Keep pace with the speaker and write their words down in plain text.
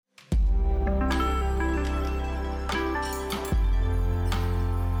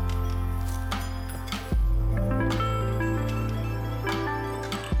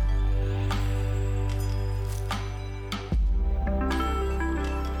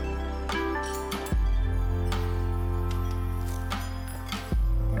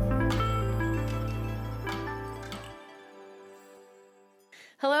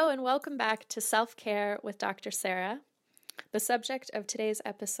Hello and welcome back to Self-Care with Dr. Sarah. The subject of today's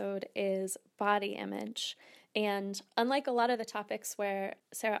episode is body image. And unlike a lot of the topics where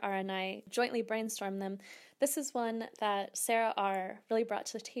Sarah R. and I jointly brainstorm them, this is one that Sarah R. really brought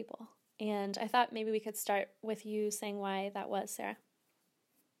to the table. And I thought maybe we could start with you saying why that was, Sarah.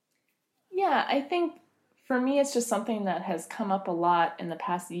 Yeah, I think for me it's just something that has come up a lot in the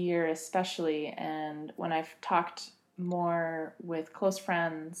past year especially, and when I've talked more with close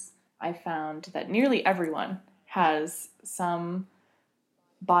friends, I found that nearly everyone has some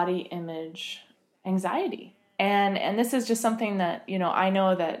body image anxiety. And this is just something that, I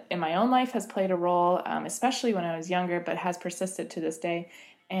know that in my own life has played a role, especially when I was younger, but has persisted to this day.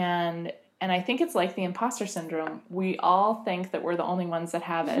 And I think it's like the imposter syndrome. We all think that we're the only ones that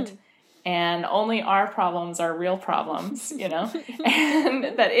have it. And only our problems are real problems, and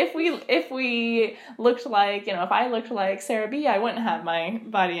that if we looked like, if I looked like Sarah B, I wouldn't have my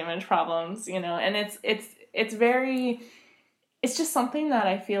body image problems, and it's just something that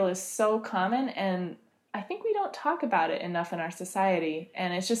I feel is so common, and I think we don't talk about it enough in our society,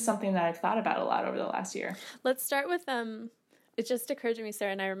 and it's just something that I've thought about a lot over the last year. Let's start with, it just occurred to me,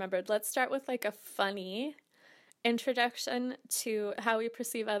 Sarah, and I remembered, let's start with like a funny introduction to how we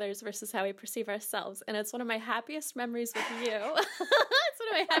perceive others versus how we perceive ourselves. And it's one of my happiest memories with you.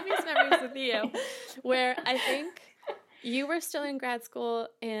 Where I think you were still in grad school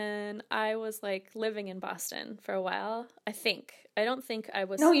and I was like living in Boston for a while. I don't think I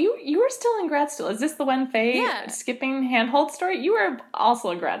was. No, you were still in grad school. Is this the Wen-Fei skipping handhold story? You were also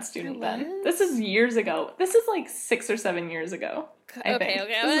a grad student then. This is years ago. This is like 6 or 7 years ago. Okay.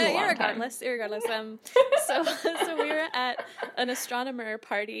 Irregardless. So we were at an astronomer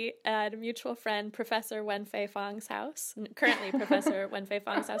party at a mutual friend, Professor Wen-Fei Fang's house. Currently, Professor Wen-Fei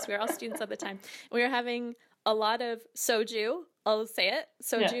Fang's house. We were all students at the time. We were having a lot of soju. I'll say it.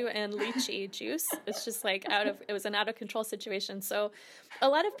 Soju and lychee juice. It's just like it was an out of control situation. So a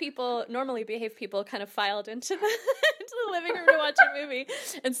lot of people, normally behaved people, kind of filed into the living room to watch a movie.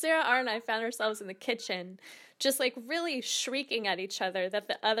 And Sarah R. and I found ourselves in the kitchen, just like really shrieking at each other that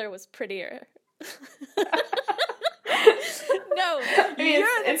the other was prettier. No,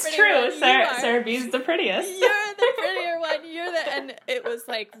 it's true. Sarah B's the prettiest. You're the prettier one. And it was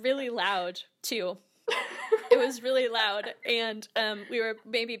like really loud too. It was really loud, and we were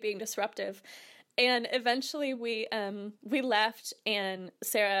maybe being disruptive. And eventually we left, and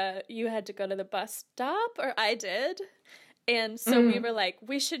Sarah, you had to go to the bus stop, or I did. And so we were like,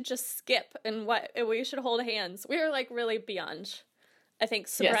 we should just skip, and we should hold hands. We were like really beyond, I think,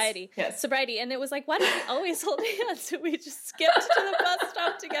 sobriety. Yes. Sobriety. And it was like, why don't we always hold hands? We just skipped to the bus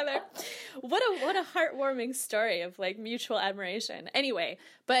stop together. What a heartwarming story of like mutual admiration. Anyway,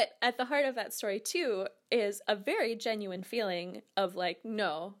 but at the heart of that story too is a very genuine feeling of like,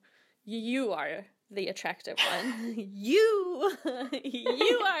 no, you are the attractive one. You are.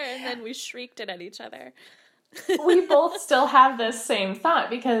 And then we shrieked it at each other. We both still have this same thought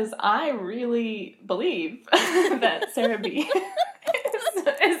because I really believe that Sarah B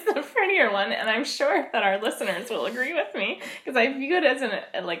is the prettier one, and I'm sure that our listeners will agree with me because I view it as an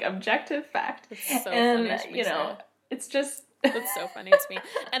objective fact. It's so funny to me, Sarah. It's just it's so funny to me.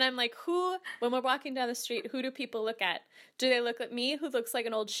 And I'm like, when we're walking down the street, who do people look at? Do they look at me, who looks like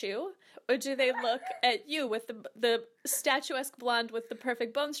an old shoe? Or do they look at you with the statuesque blonde with the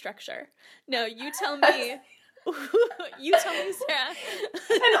perfect bone structure? No, you tell me. You tell me, Sarah.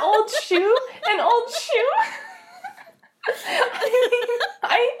 An old shoe? An old shoe?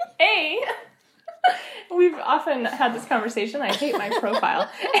 We've often had this conversation. I hate my profile.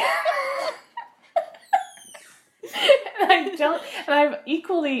 And I've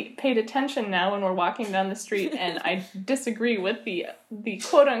equally paid attention now when we're walking down the street, and I disagree with the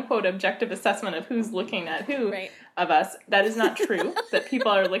quote unquote objective assessment of who's looking at who of us. That is not true. That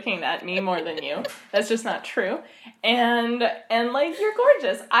people are looking at me more than you. That's just not true. And like, you're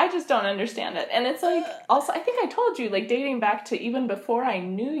gorgeous. I just don't understand it. And it's like, also, I think I told you, like, dating back to even before I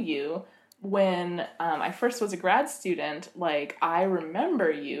knew you, when I first was a grad student, like, I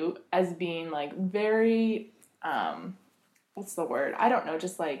remember you as being like very what's the word? I don't know,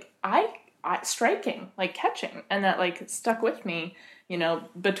 just like I striking, like catching, and that like stuck with me,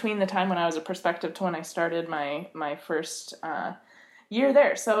 between the time when I was a prospective to when I started my first year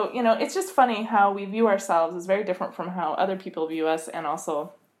there. So, it's just funny how we view ourselves is very different from how other people view us, and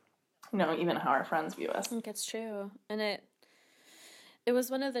also, even how our friends view us. I think it's true. And it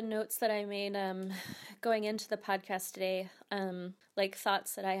was one of the notes that I made going into the podcast today, like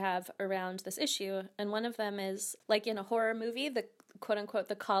thoughts that I have around this issue. And one of them is, like in a horror movie, the quote-unquote,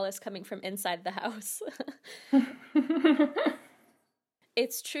 the call is coming from inside the house.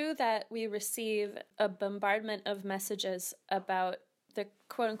 it's true that we receive a bombardment of messages about the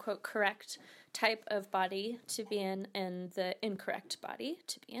quote-unquote correct type of body to be in and the incorrect body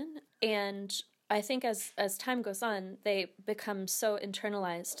to be in. And I think as time goes on, they become so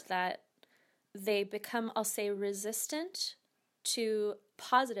internalized that they become, I'll say, resistant to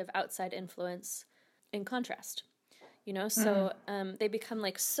positive outside influence in contrast. You know, so they become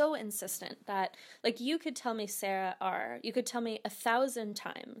like so insistent that, like, you could tell me, Sarah R., you could tell me 1,000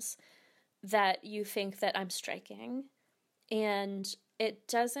 times that you think that I'm striking, and it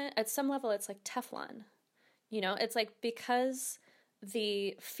doesn't, at some level, it's like Teflon. You know, it's like, because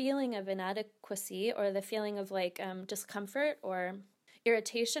the feeling of inadequacy or the feeling of like discomfort or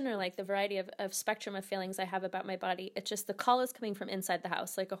irritation or like the variety of spectrum of feelings I have about my body, it's just the call is coming from inside the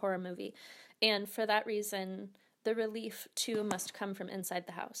house, like a horror movie. And for that reason, the relief too must come from inside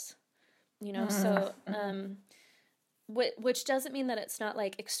the house, you know? So, which doesn't mean that it's not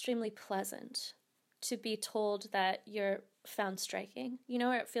like extremely pleasant to be told that you're found striking, you know,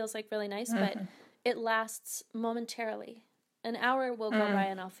 or it feels like really nice, but it lasts momentarily. An hour will go by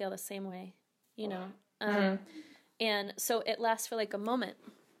and I'll feel the same way, you know? And so it lasts for like a moment,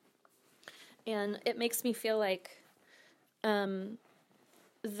 and it makes me feel like,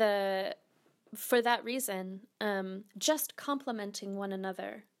 for that reason, just complimenting one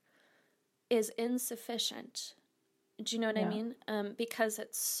another is insufficient. Do you know what I mean? Because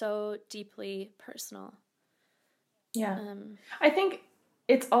it's so deeply personal. Yeah. I think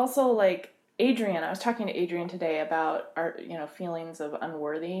it's also like Adrienne. I was talking to Adrienne today about our, you know, feelings of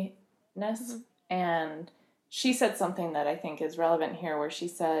unworthiness, and she said something that I think is relevant here, where she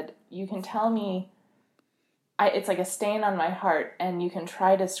said, you can tell me it's like a stain on my heart, and you can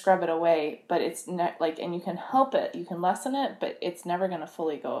try to scrub it away, but it's not like, and you can help it, you can lessen it, but it's never going to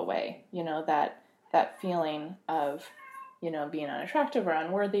fully go away. You know, that feeling of, you know, being unattractive or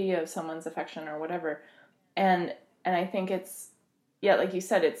unworthy of someone's affection or whatever. And I think it's, yeah, like you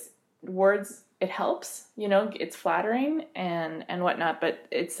said, it's words, it helps, you know, it's flattering and whatnot, but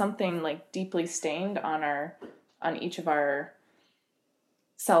it's something like deeply stained on each of our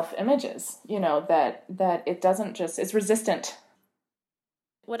self-images, you know, that it doesn't just, it's resistant.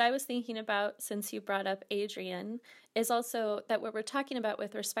 What I was thinking about, since you brought up Adrienne, is also that what we're talking about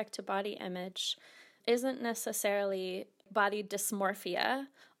with respect to body image isn't necessarily body dysmorphia,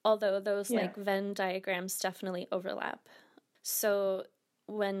 although those like Venn diagrams definitely overlap. So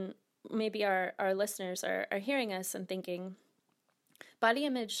when maybe our listeners are hearing us and thinking, body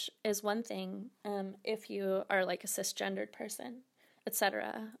image is one thing if you are like a cisgendered person,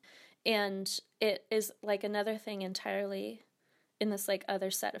 etc. And it is like another thing entirely in this like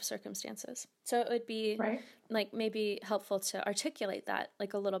other set of circumstances. So it would be like maybe helpful to articulate that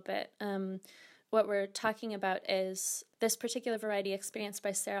like a little bit. What we're talking about is this particular variety experienced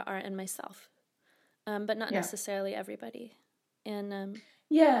by Sarah R. and myself, but not necessarily everybody. And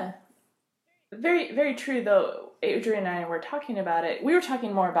very, very true, though. Adrienne and I were talking about it. We were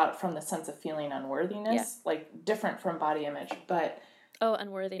talking more about it from the sense of feeling unworthiness, like different from body image, but... Oh,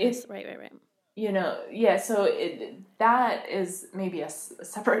 unworthiness. Right. You know, so that is maybe a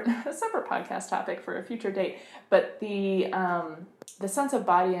separate podcast topic for a future date. But the sense of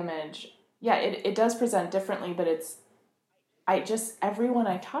body image, it does present differently, but everyone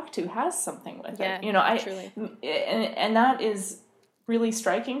I talk to has something with it. You know, truly. And that is really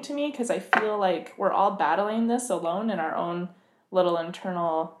striking to me, because I feel like we're all battling this alone in our own little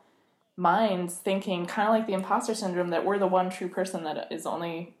internal minds, thinking kind of like the imposter syndrome, that we're the one true person that is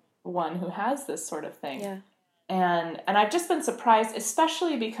only one who has this sort of thing. And I've just been surprised,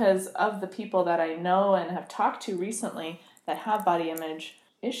 especially because of the people that I know and have talked to recently that have body image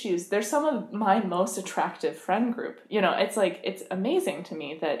issues. They're some of my most attractive friend group. You know, it's like, it's amazing to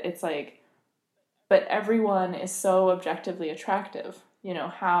me that it's like, but everyone is so objectively attractive. You know,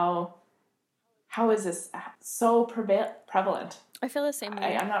 how is this so prevalent? I feel the same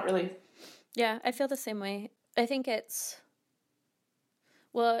way. I'm not really... Yeah, I feel the same way. I think it's...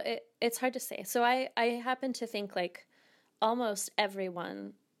 Well, it's hard to say. So I happen to think like almost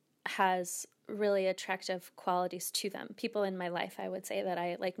everyone has really attractive qualities to them. People in my life, I would say, that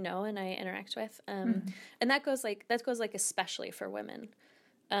I like know and I interact with. And that goes like especially for women.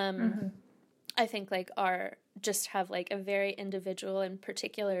 I think like just have like a very individual and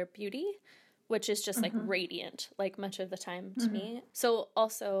particular beauty, which is just like radiant, like much of the time to me. So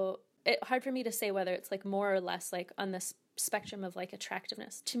also it's hard for me to say whether it's like more or less like on this spectrum of like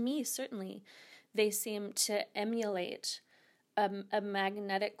attractiveness. To me, certainly, they seem to emulate a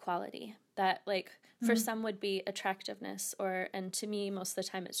magnetic quality that like for some would be attractiveness, and to me most of the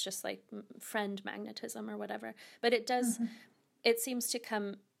time it's just like friend magnetism or whatever. But it does it seems to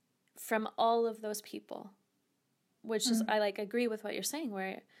come from all of those people, which is, I like agree with what you're saying,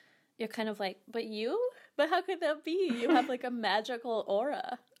 where you're kind of like, but how could that be? You have like a magical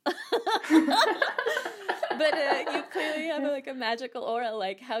aura. But you clearly have like a magical aura.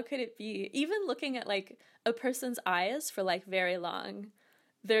 Like, how could it be? Even looking at like a person's eyes for like very long,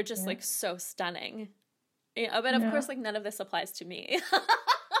 they're just like so stunning. But of course, like none of this applies to me.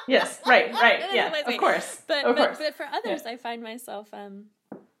 Yes, right, yeah, of course. But for others, I find myself,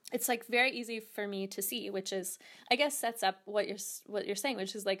 it's like very easy for me to see, which is, I guess, sets up what you're saying,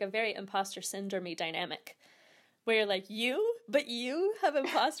 which is like a very imposter syndrome-y dynamic, where you're like, but you have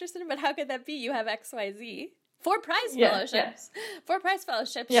imposter syndrome, but how could that be? You have XYZ. 4 prize fellowships. 4 prize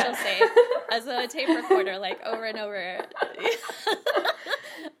fellowships, she'll say, as a tape recorder, like over and over.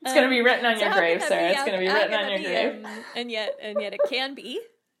 It's going to be written on your grave, Sarah. It's going to be written on your grave. And yet it can be.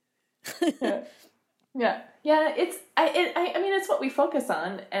 Yeah, it's I mean it's what we focus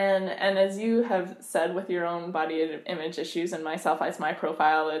on, and as you have said with your own body image issues, and myself as my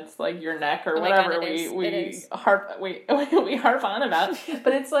profile, it's like your neck or whatever we harp on about.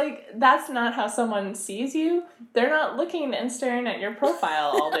 But it's like, that's not how someone sees you. They're not looking and staring at your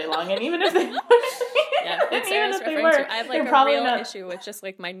profile all day long, and even if they that's Sarah's referring to. I have like a real issue with just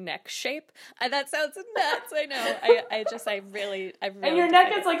like my neck shape. That sounds nuts. I know. I really. And your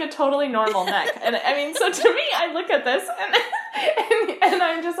neck is like a totally normal neck, and I mean, so to me, I look at this and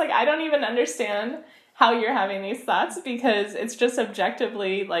I'm just like, I don't even understand how you're having these thoughts, because it's just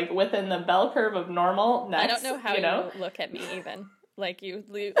objectively like within the bell curve of normal necks. I don't know how you look at me even. Like you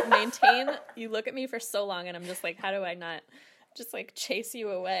maintain, you look at me for so long, and I'm just like, how do I not just like chase you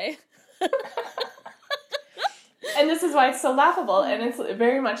away? And this is why it's so laughable, and it's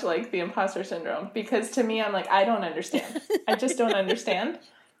very much like the imposter syndrome, because to me, I'm like, I don't understand. I just don't understand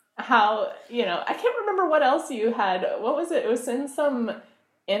how, I can't remember what else you had. What was it? It was in some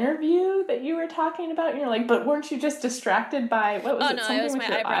interview that you were talking about, and you're like, but weren't you just distracted by, what was it? No, something it was with my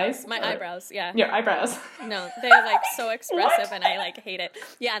your eyebrows. eyes? My eyebrows, yeah. Your eyebrows. No, they're like so expressive, and I like hate it.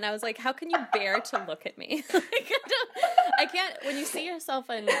 Yeah, and I was like, how can you bear to look at me? I can't, when you see yourself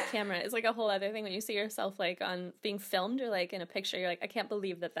on camera, it's like a whole other thing. When you see yourself like on being filmed or like in a picture, you're like, I can't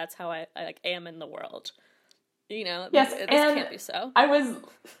believe that that's how I like am in the world. Yes, this can't be so. I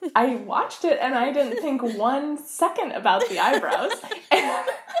watched it, and I didn't think 1 second about the eyebrows.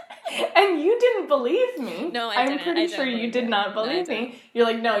 And you didn't believe me. No, I didn't. I'm pretty sure you did not believe me. You're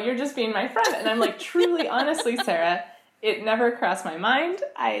like, no, you're just being my friend. And I'm like, truly, honestly, Sarah, it never crossed my mind.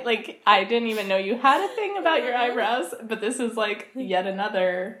 I didn't even know you had a thing about your eyebrows, but this is like yet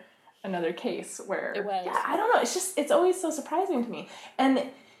another case where, it was. I don't know. It's always so surprising to me. And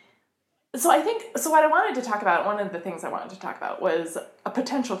so what I wanted to talk about, one of the things I wanted to talk about was a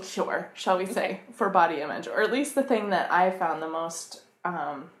potential cure, shall we say, for body image, or at least the thing that I found the most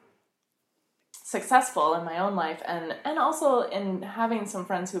successful in my own life, and also in having some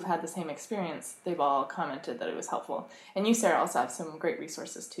friends who've had the same experience. They've all commented that it was helpful. And you, Sarah, also have some great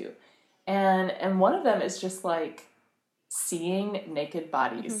resources too. And one of them is just like seeing naked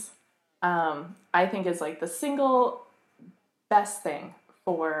bodies. I think is like the single best thing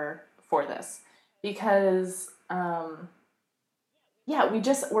for this, because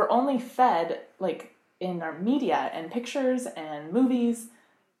we're only fed like in our media and pictures and movies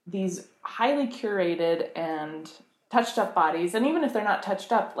these highly curated and touched up bodies, and even if they're not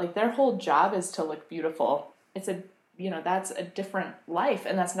touched up, like their whole job is to look beautiful. It's that's a different life,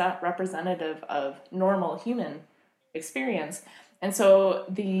 and that's not representative of normal human experience. And so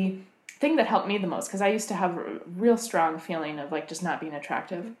the thing that helped me the most, because I used to have a real strong feeling of like just not being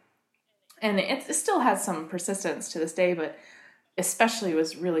attractive, and it still has some persistence to this day, but especially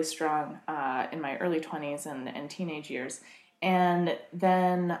was really strong in my early 20s and teenage years. And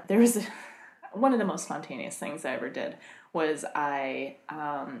then there was one of the most spontaneous things I ever did was I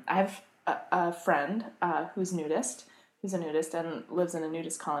have a friend who's a nudist and lives in a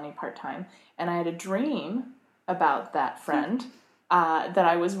nudist colony part-time, and I had a dream about that friend that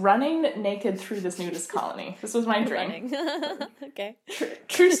I was running naked through this nudist colony. This was my dream. Okay.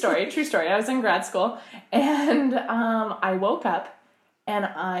 True story. I was in grad school, and I woke up and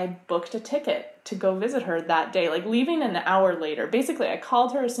I booked a ticket to go visit her that day, like leaving an hour later. Basically, I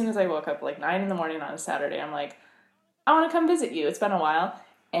called her as soon as I woke up, like 9 a.m. on a Saturday. I'm like, I want to come visit you. It's been a while.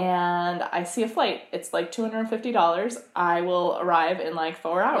 And I see a flight. It's like $250. I will arrive in like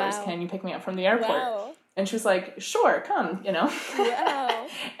 4 hours. Wow. Can you pick me up from the airport? Wow. And she was like, sure, come, Wow.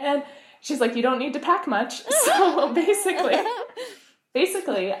 And she's like, you don't need to pack much. So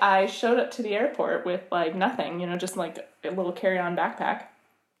basically, I showed up to the airport with like nothing, just like a little carry-on backpack,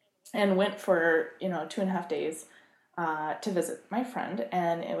 and went for 2.5 days to visit my friend,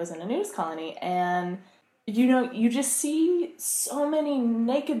 and it was in a nudist colony, and you just see so many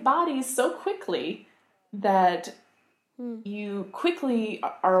naked bodies so quickly that you quickly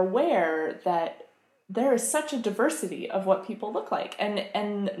are aware that there is such a diversity of what people look like,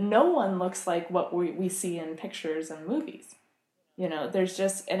 and no one looks like what we see in pictures and movies. There's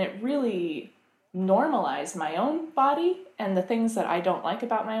just, and it really normalized my own body and the things that I don't like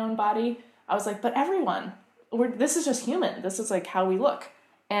about my own body. I was like, but everyone, this is just human. This is like how we look.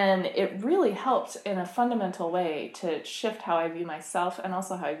 And it really helped in a fundamental way to shift how I view myself and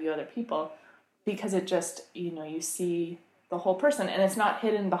also how I view other people, because it just, you see the whole person, and it's not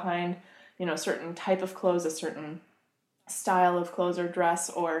hidden behind, a certain type of clothes, a certain style of clothes or dress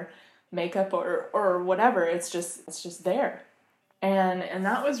or makeup or whatever. It's just there. And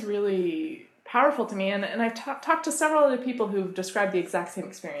that was really powerful to me. And I've talked to several other people who've described the exact same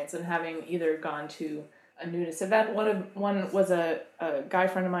experience, and having either gone to a nudist event. One was a guy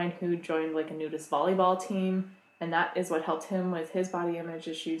friend of mine who joined like a nudist volleyball team, and that is what helped him with his body image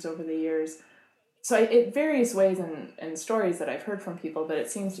issues over the years. So it various ways and stories that I've heard from people, but it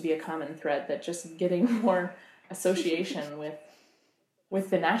seems to be a common thread that just getting more association with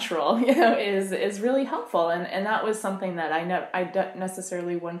the natural, is really helpful. And that was something that I don't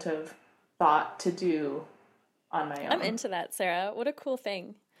necessarily wouldn't have thought to do on my own. I'm into that, Sarah. What a cool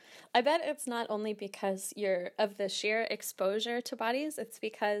thing. I bet it's not only because you're of the sheer exposure to bodies, it's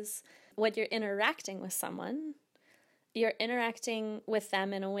because when you're interacting with someone, you're interacting with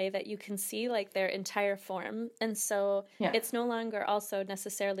them in a way that you can see like their entire form. And so it's no longer also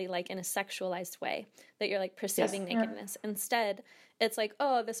necessarily like in a sexualized way that you're like perceiving nakedness. Instead, it's like,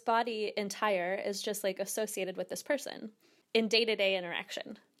 oh, this body entire is just like associated with this person in day-to-day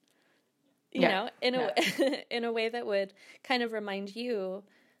interaction. You know, in a way that would kind of remind you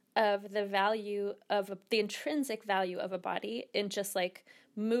of the value of the intrinsic value of a body in just like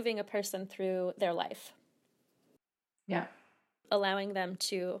moving a person through their life. Yeah. Allowing them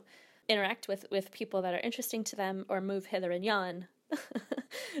to interact with people that are interesting to them, or move hither and yon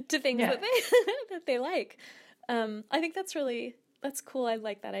to things that they like. I think that's cool. I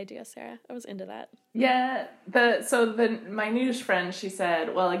like that idea, Sarah. I was into that. Yeah. My nudist friend, she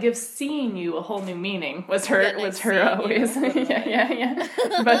said, well, it gives seeing you a whole new meaning, was her always. Yeah.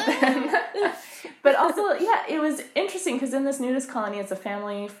 But also, it was interesting because in this nudist colony, it's a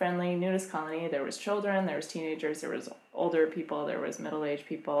family-friendly nudist colony. There was children, there was teenagers, there was older people, there was middle-aged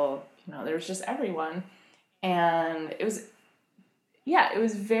people, there was just everyone. And it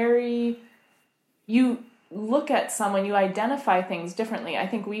was very, you look at someone, you identify things differently. I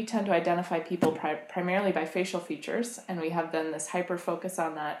think we tend to identify people primarily by facial features, and we have then this hyper-focus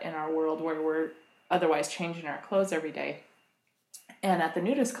on that in our world where we're otherwise changing our clothes every day. And at the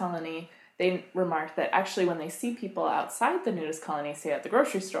nudist colony, they remarked that actually when they see people outside the nudist colony, say at the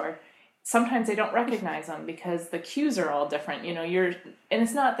grocery store, sometimes they don't recognize them because the cues are all different. And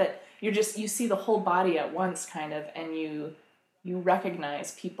it's not that you see the whole body at once kind of, and you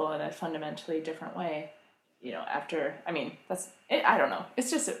recognize people in a fundamentally different way. That's it. I don't know. It's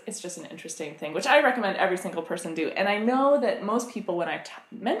just an interesting thing, which I recommend every single person do. And I know that most people, when I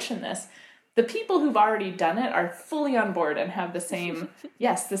mention this, the people who've already done it are fully on board and have the same,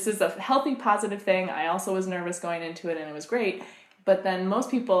 yes, this is a healthy, positive thing. I also was nervous going into it and it was great. But then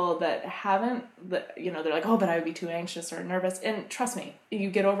most people that haven't, they're like, oh, but I would be too anxious or nervous. And trust me, you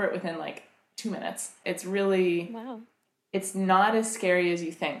get over it within like 2 minutes. It's really, wow. It's not as scary as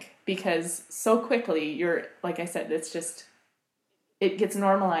you think, because so quickly like I said, it gets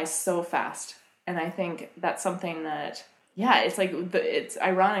normalized so fast. And I think that's something that, it's like, it's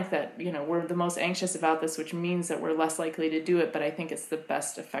ironic that, we're the most anxious about this, which means that we're less likely to do it. But I think it's the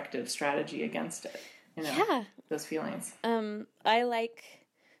best effective strategy against it. Those feelings.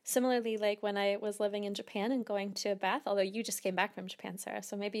 Similarly, like when I was living in Japan and going to a bath, although you just came back from Japan, Sarah,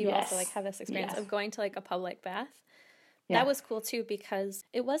 so maybe you also like have this experience of going to like a public bath. Yeah. That was cool too, because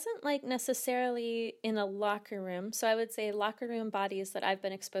it wasn't like necessarily in a locker room. So I would say locker room bodies that I've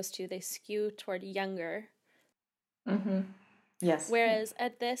been exposed to, they skew toward younger. Mm-hmm. Yes. Whereas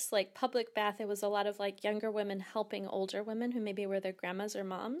at this like public bath, it was a lot of like younger women helping older women who maybe were their grandmas or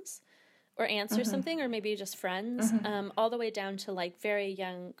moms or aunts or something, or maybe just friends, all the way down to like very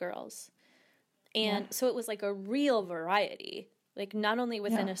young girls. And so it was like a real variety, like not only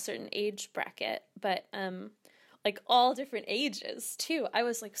within a certain age bracket, but like all different ages too. I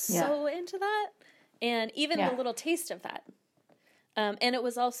was like so into that, and even the little taste of that. And it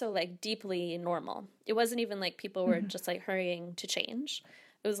was also like deeply normal. It wasn't even like people were just like hurrying to change.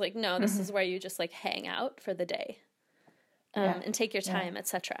 It was like, no, this is where you just like hang out for the day, and take your time,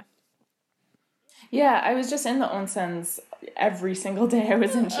 etc. Yeah, I was just in the onsens every single day I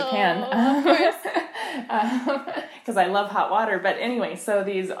was in Japan. Because I love hot water. But anyway, so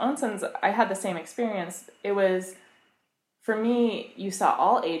these onsens, I had the same experience. It was, for me, you saw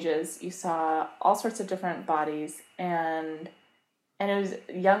all ages, you saw all sorts of different bodies, and it was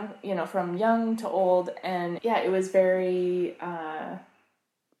young, from young to old, and yeah, it was very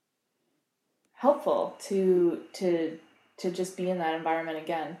helpful to just be in that environment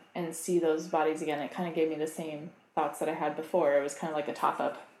again and see those bodies again. It kind of gave me the same thoughts that I had before. It was kind of like a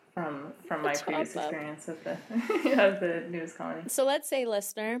top-up from my previous experience of the of the nudist colony. So let's say,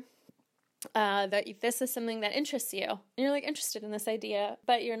 listener, that this is something that interests you, and you're like interested in this idea,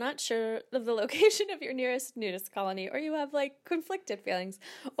 but you're not sure of the location of your nearest nudist colony, or you have like conflicted feelings,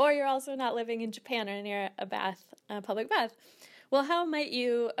 or you're also not living in Japan or near a public bath. Well, how might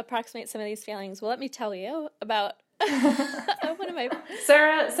you approximate some of these feelings? Well, let me tell you about one of my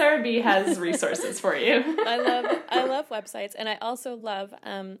Sarah B has resources for you. I love websites, and I also love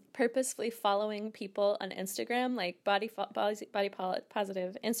purposefully following people on Instagram, like body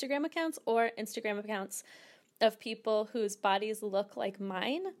positive Instagram accounts, or Instagram accounts of people whose bodies look like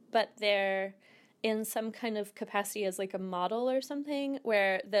mine, but they're in some kind of capacity as like a model or something,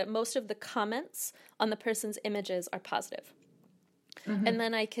 where most of the comments on the person's images are positive. Mm-hmm. And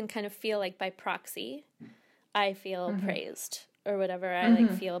then I can kind of feel like by proxy, I feel praised or whatever I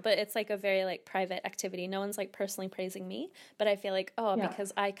like feel, but it's like a very like private activity. No one's like personally praising me, but I feel like,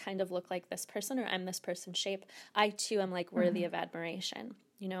 because I kind of look like this person, or I'm this person's shape, I too am like worthy of admiration,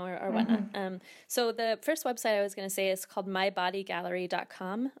 or whatnot. So the first website I was going to say is called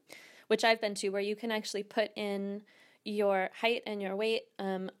mybodygallery.com, which I've been to, where you can actually put in your height and your weight,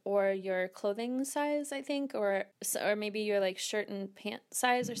 or your clothing size, I think, or maybe your like shirt and pant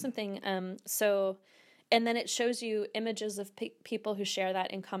size or something. And then it shows you images of people who share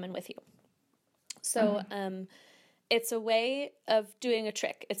that in common with you. So it's a way of doing a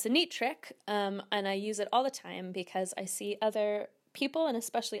trick. It's a neat trick, and I use it all the time because I see other people, and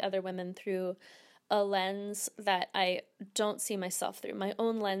especially other women, through a lens that I don't see myself through. My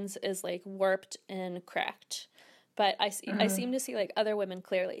own lens is like warped and cracked, but I seem to see like other women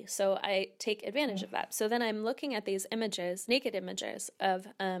clearly. So I take advantage of that. So then I'm looking at these images, naked images of,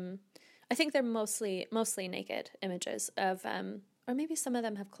 I think they're mostly naked images of, or maybe some of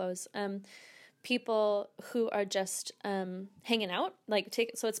them have clothes, people who are just hanging out.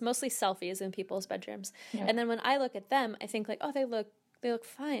 So it's mostly selfies in people's bedrooms. Yeah. And then when I look at them, I think like, oh, they look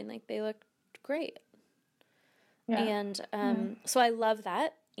fine. Like they look great. Yeah. And so I love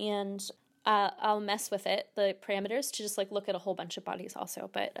that. And I'll mess with it, the parameters, to just like look at a whole bunch of bodies also.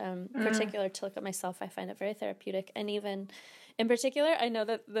 But particular to look at myself, I find it very therapeutic. And even in particular, I know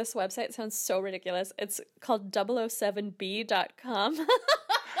that this website sounds so ridiculous. It's called 007b.com.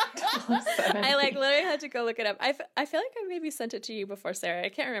 I like literally had to go look it up. I feel like I maybe sent it to you before, Sarah. I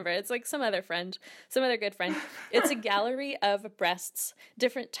can't remember. It's like some other good friend. It's a gallery of breasts,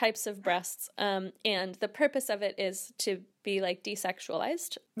 different types of breasts. And the purpose of it is to be like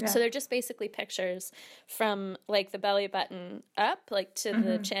desexualized. Yeah. So they're just basically pictures from like the belly button up, like to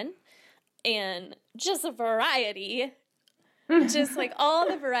the chin, and just a variety, just like all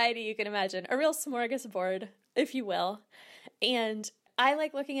the variety you can imagine, a real smorgasbord, if you will. And I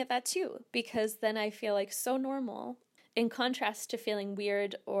like looking at that too, because then I feel like so normal, in contrast to feeling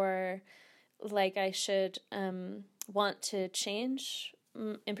weird or like I should want to change,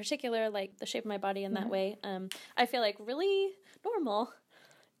 in particular, like the shape of my body in that way. I feel like really normal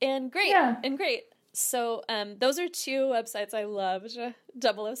and great. Yeah. And great. So those are two websites I loved.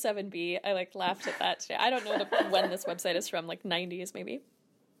 007B. I like laughed at that today. I don't know when this website is from, like 90s maybe.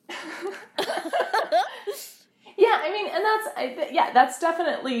 Yeah, I mean, and that's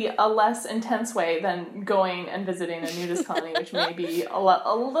definitely a less intense way than going and visiting a nudist colony, which may be a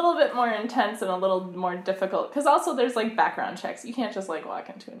little bit more intense and a little more difficult. Because also there's like background checks. You can't just like walk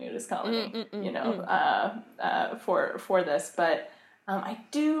into a nudist colony, for this. But I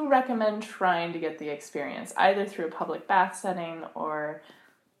do recommend trying to get the experience either through a public bath setting or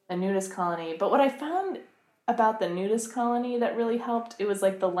a nudist colony. But what I found about the nudist colony that really helped, it was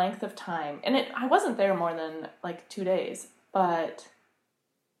like the length of time, and I wasn't there more than like 2 days, but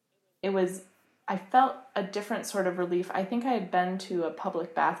I felt a different sort of relief. I think I had been to a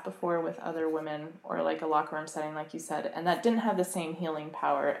public bath before with other women, or like a locker room setting, like you said, and that didn't have the same healing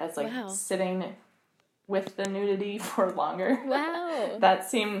power as like sitting with the nudity for longer. Wow. that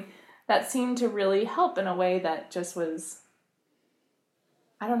seemed to really help in a way that just was,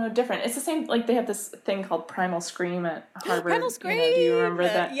 I don't know, different. It's the same, like they have this thing called Primal Scream at Harvard. Primal Scream! Do you remember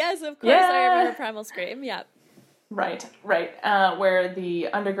that? Yes, of course. Yeah. I remember Primal Scream, yeah. Right. Where the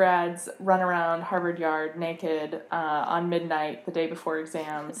undergrads run around Harvard Yard naked on midnight the day before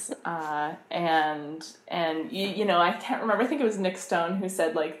exams, and you know, I can't remember. I think it was Nick Stone who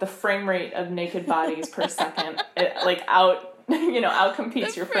said like the frame rate of naked bodies per second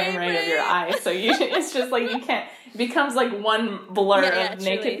outcompetes your frame rate of your eye. So it's just like you can't. It becomes like one blur of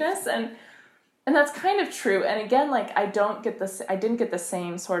nakedness and that's kind of true. And again, like I didn't get the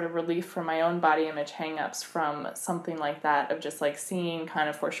same sort of relief from my own body image hangups from something like that, of just like seeing kind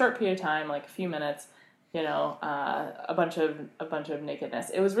of for a short period of time, like a few minutes, you know, a bunch of nakedness.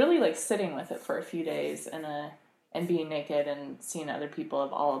 It was really like sitting with it for a few days and being naked and seeing other people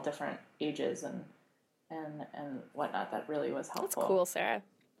of all different ages and whatnot. That really was helpful. That's cool, Sarah.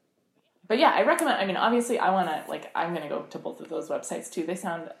 But yeah, I recommend, I mean, obviously I'm going to go to both of those websites too. They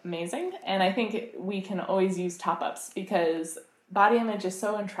sound amazing. And I think we can always use top-ups because body image is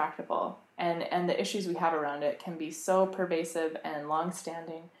so intractable and the issues we have around it can be so pervasive and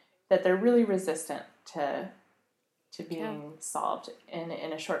long-standing that they're really resistant to being solved in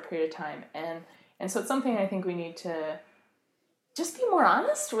a short period of time. And so it's something I think we need to just be more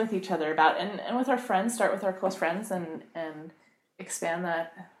honest with each other about and with our friends, start with our close friends and expand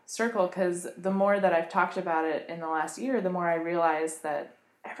that circle, because the more that I've talked about it in the last year, the more I realize that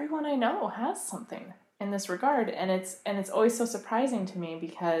everyone I know has something in this regard, and it's always so surprising to me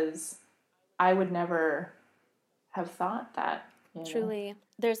because I would never have thought that. Truly.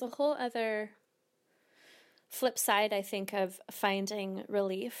 There's a whole other flip side, I think, of finding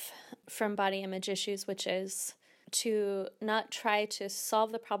relief from body image issues, which is to not try to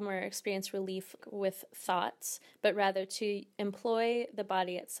solve the problem or experience relief with thoughts, but rather to employ the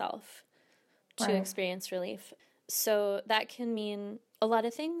body itself to experience relief. So that can mean a lot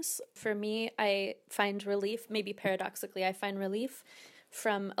of things. For me, I find relief, maybe paradoxically, I find relief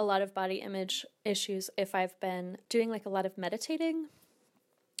from a lot of body image issues if I've been doing like a lot of meditating,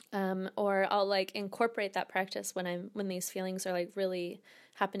 or I'll like incorporate that practice when these feelings are like really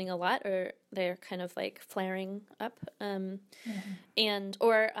happening a lot, or they're kind of like flaring up. I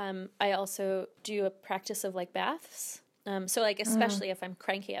also do a practice of like baths. So like, especially if I'm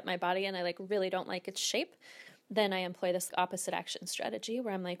cranky at my body and I like really don't like its shape, then I employ this opposite action strategy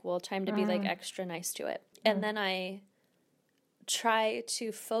where I'm like, well, time to be like extra nice to it. And then I try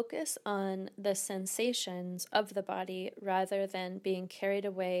to focus on the sensations of the body rather than being carried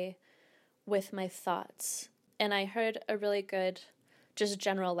away with my thoughts. And I heard a really good, just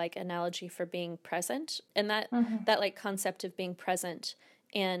general like analogy for being present, and that like concept of being present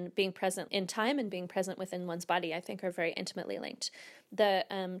and being present in time and being present within one's body, I think are very intimately linked. The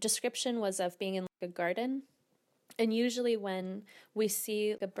description was of being in like a garden, and usually when we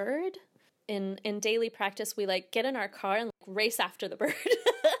see a bird in daily practice, we like get in our car and like race after the bird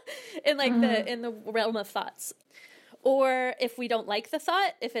in like in the realm of thoughts. Or if we don't like the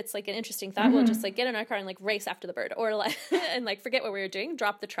thought, if it's like an interesting thought, we'll just like get in our car and like race after the bird, or like and like forget what we were doing,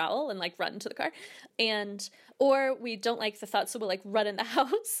 drop the trowel and like run to the car. Or we don't like the thought, so we'll like run in the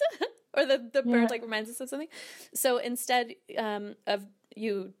house or the bird like reminds us of something. So instead of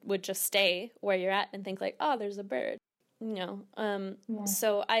you would just stay where you're at and think like, oh, there's a bird, you know.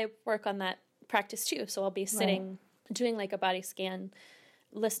 So I work on that practice too. So I'll be sitting doing like a body scan,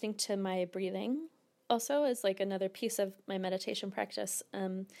 listening to my breathing also is like another piece of my meditation practice.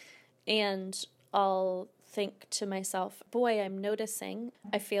 And I'll think to myself, boy, I'm noticing,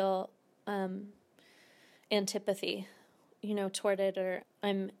 I feel antipathy, you know, toward it, or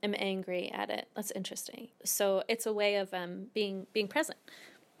I'm angry at it. That's interesting. So it's a way of being present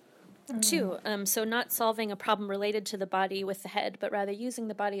too. So not solving a problem related to the body with the head, but rather using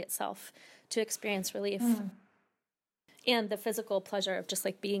the body itself to experience relief. And the physical pleasure of just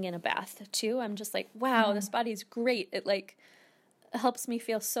like being in a bath too. I'm just like, wow, this body's great. It like helps me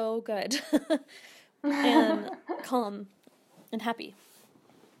feel so good and calm and happy.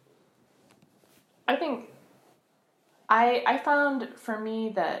 I think I found for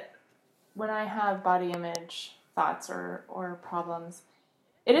me that when I have body image thoughts or problems,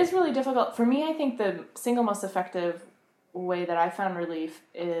 it is really difficult. For me, I think the single most effective way that I found relief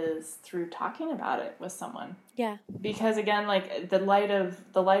is through talking about it with someone. Yeah. Because again, like the light of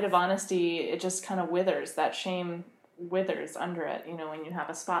honesty, it just kind of withers. That shame withers under it, you know, when you have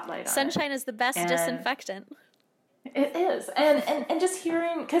a spotlight on Sunshine is the best disinfectant. It is. And just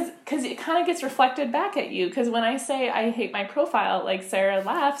hearing, because it kind of gets reflected back at you. Because when I say I hate my profile, like Sarah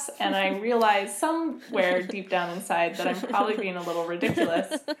laughs, and I realize somewhere deep down inside that I'm probably being a little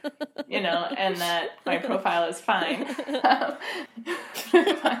ridiculous, you know, and that my profile is fine.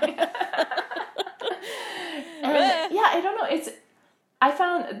 Yeah, I don't know. I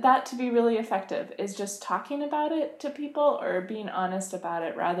found that to be really effective, is just talking about it to people or being honest about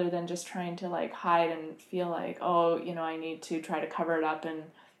it rather than just trying to like hide and feel like, oh, I need to try to cover it up. And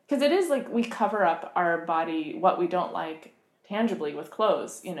because it is like we cover up our body, what we don't like, tangibly with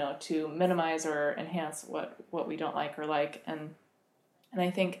clothes, to minimize or enhance what we don't like or like. And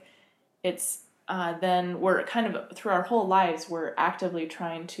I think it's then we're kind of through our whole lives, we're actively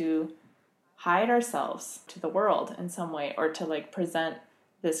trying to hide ourselves to the world in some way, or to like present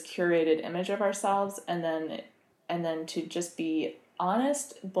this curated image of ourselves, and then to just be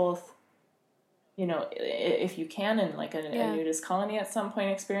honest, both, if you can, in like a nudist colony at some point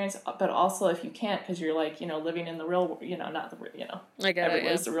experience, but also if you can't, because you're like, living in the real, not the,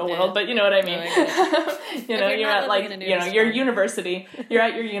 everywhere's the real world, but you know what I mean? No, you're at like, your university, you're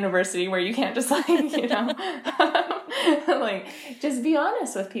at your university where you can't just like, like just be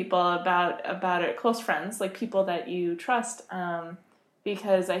honest with people about it, close friends, like people that you trust,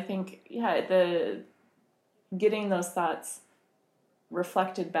 because I think, getting those thoughts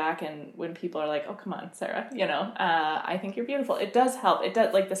reflected back, and when people are like, oh, come on, Sarah, I think you're beautiful. It does help. It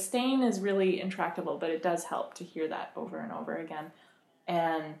does, like, the stain is really intractable, but it does help to hear that over and over again.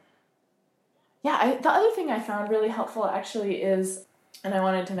 And the other thing I found really helpful actually is, and I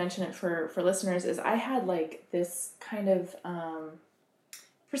wanted to mention it for listeners, is I had like this kind of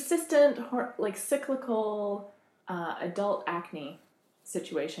persistent, like cyclical adult acne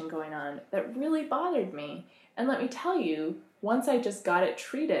situation going on that really bothered me. And let me tell you, once I just got it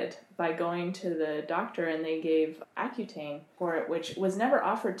treated by going to the doctor, and they gave Accutane for it, which was never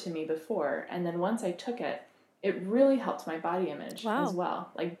offered to me before, and then once I took it, it really helped my body image as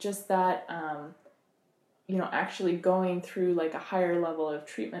well. Like just that, actually going through like a higher level of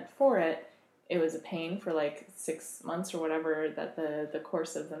treatment for it, it was a pain for like 6 months or whatever that the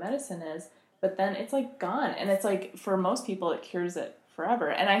course of the medicine is, but then it's like gone. And it's like, for most people, it cures it forever.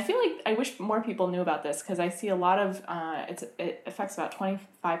 And I feel like I wish more people knew about this, because I see a lot of, it affects about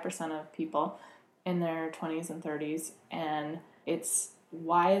 25% of people in their 20s and 30s, and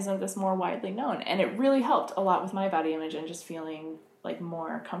why isn't this more widely known? And it really helped a lot with my body image and just feeling like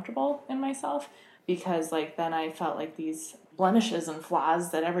more comfortable in myself, because like then I felt like these blemishes and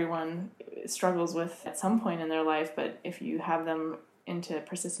flaws that everyone struggles with at some point in their life, but if you have them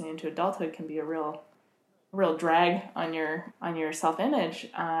persisting into adulthood, can be a real drag on your self-image.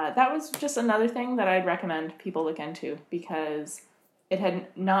 That was just another thing that I'd recommend people look into, because it had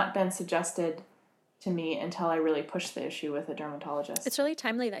not been suggested to me until I really pushed the issue with a dermatologist. It's really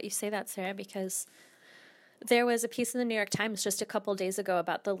timely that you say that, Sarah, because there was a piece in the New York Times just a couple days ago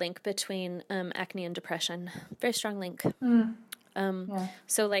about the link between acne and depression. Very strong link.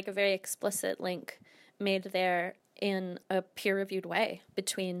 So like a very explicit link made there in a peer-reviewed way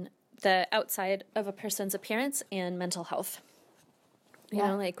between the outside of a person's appearance and mental health. You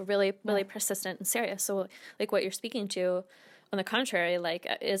know, like really persistent and serious. So like what you're speaking to, on the contrary, like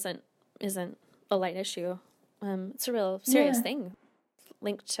isn't a light issue. It's a real serious thing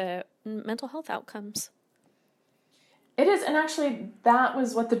linked to mental health outcomes. It is, and actually that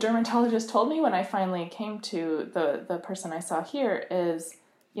was what the dermatologist told me when I finally came to the person I saw here is,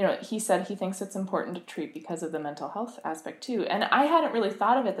 he said he thinks it's important to treat because of the mental health aspect too. And I hadn't really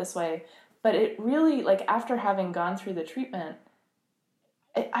thought of it this way, but it really, like, after having gone through the treatment,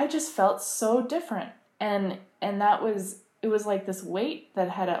 I just felt so different. And it was like this weight that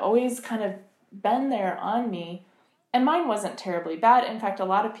had always kind of been there on me. And mine wasn't terribly bad. In fact, a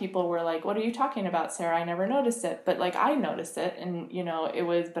lot of people were like, what are you talking about, Sarah? I never noticed it. But like, I noticed it, and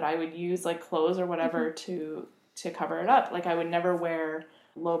but I would use like clothes or whatever to cover it up. Like I would never wear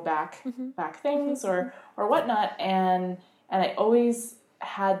low back things or whatnot. And I always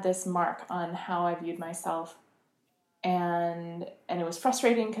had this mark on how I viewed myself. And it was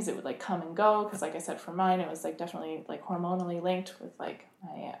frustrating because it would like come and go. Because like I said, for mine, it was like definitely like hormonally linked with like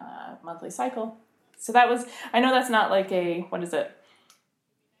my monthly cycle. So that was, I know that's not like what is it?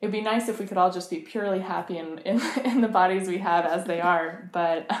 It'd be nice if we could all just be purely happy in the bodies we have as they are.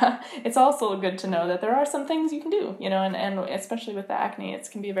 But it's also good to know that there are some things you can do, and especially with the acne, it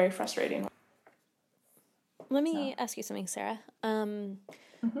can be very frustrating. Let me ask you something, Sarah.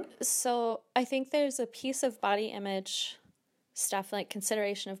 So I think there's a piece of body image stuff, like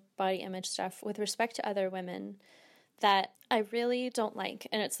consideration of body image stuff with respect to other women that I really don't like,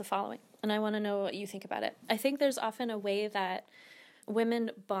 and it's the following, and I want to know what you think about it. I think there's often a way that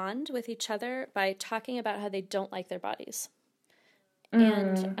women bond with each other by talking about how they don't like their bodies.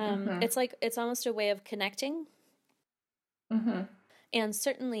 And it's like, it's almost a way of connecting. And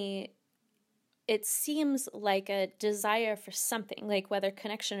certainly it seems like a desire for something, like whether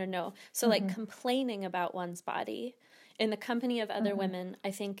connection or no. So like complaining about one's body in the company of other women,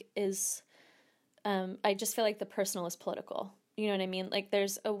 I think is, I just feel like the personal is political. You know what I mean? Like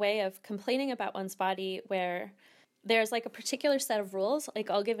there's a way of complaining about one's body where there's like a particular set of rules.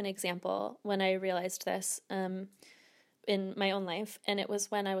 Like I'll give an example when I realized this in my own life. And it was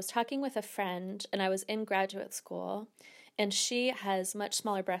when I was talking with a friend and I was in graduate school and she has much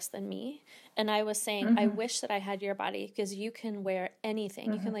smaller breasts than me. And I was saying, I wish that I had your body because you can wear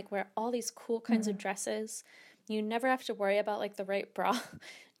anything. You can like wear all these cool kinds of dresses. You never have to worry about like the right bra.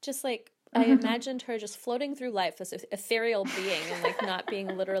 Just like I imagined her just floating through life as an ethereal being and like not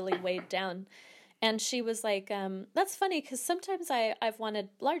being literally weighed down. And she was like, that's funny because sometimes I've wanted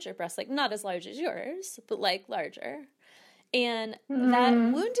larger breasts, like not as large as yours, but like larger. And that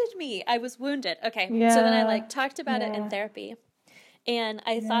wounded me. I was wounded. Okay. Yeah. So then I like talked about it in therapy and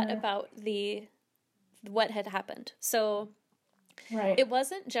I thought about what had happened. So it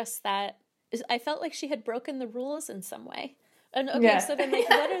wasn't just that I felt like she had broken the rules in some way. And okay, so then like,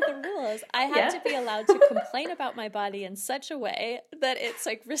 what are the rules? I have to be allowed to complain about my body in such a way that it's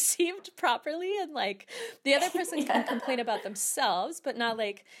like received properly and like the other person can complain about themselves, but not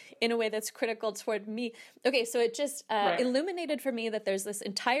like in a way that's critical toward me. Okay, so it just illuminated for me that there's this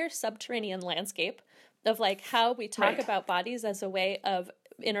entire subterranean landscape of like how we talk about bodies as a way of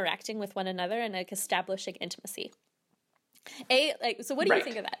interacting with one another and like establishing intimacy. So what do you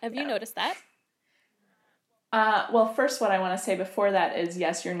think of that? Have you noticed that? Well, first, what I want to say before that is,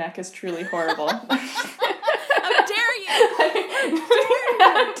 yes, your neck is truly horrible. How dare you!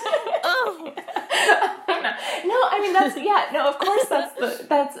 Oh. No, I mean, of course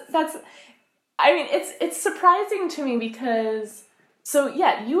that's, I mean, it's surprising to me because, so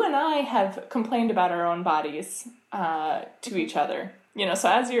yeah, you and I have complained about our own bodies, to each other, you know, so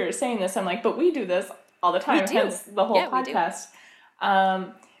as you're saying this, I'm like, but we do this all the time, hence the whole podcast.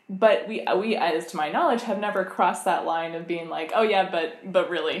 But we, as to my knowledge, have never crossed that line of being like, oh yeah, but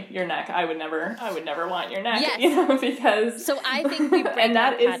really, your neck, I would never want your neck, you know, because. So I think we break and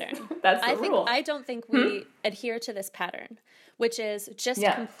that pattern. That's the rule. I don't think we adhere to this pattern, which is just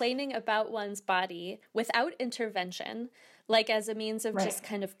complaining about one's body without intervention, like as a means of just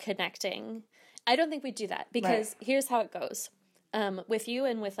kind of connecting. I don't think we do that because here's how it goes. With you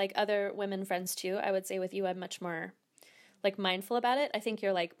and with like other women friends too, I would say with you, I'm much more like mindful about it. I think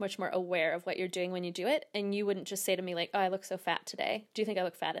you're like much more aware of what you're doing when you do it. And you wouldn't just say to me like, oh, I look so fat today. Do you think I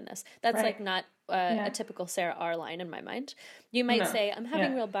look fat in this? That's like not a typical Sarah R line in my mind. You might say, I'm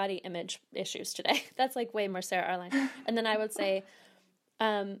having real body image issues today. That's like way more Sarah R line. And then I would say,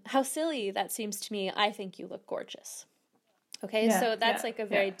 how silly that seems to me. I think you look gorgeous. Okay, so that's like a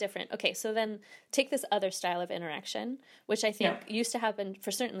very different. Okay, so then take this other style of interaction, which I think used to happen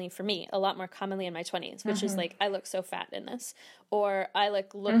certainly for me a lot more commonly in my 20s, which is like, I look so fat in this, or I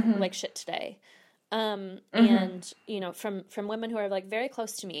look like shit today. And, you know, from women who are like very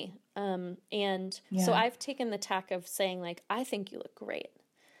close to me. So I've taken the tack of saying like, I think you look great.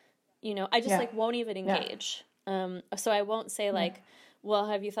 You know, I just like won't even engage. So I won't say like, well,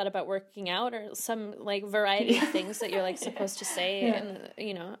 have you thought about working out or some like variety of things that you're like supposed to say? And,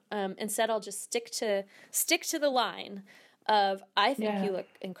 you know, instead I'll just stick to the line of, I think you look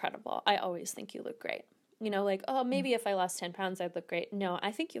incredible. I always think you look great. You know, like, oh, maybe if I lost 10 pounds, I'd look great. No,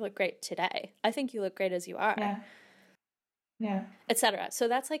 I think you look great today. I think you look great as you are. Yeah. Etc. So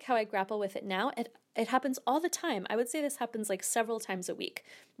that's like how I grapple with it now. It happens all the time. I would say this happens like several times a week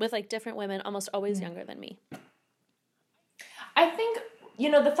with like different women, almost always younger than me. I think, you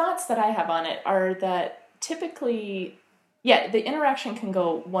know, the thoughts that I have on it are that typically, the interaction can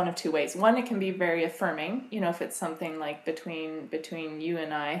go one of two ways. One, it can be very affirming, you know, if it's something like between you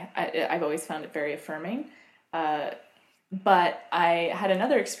and I've always found it very affirming. But I had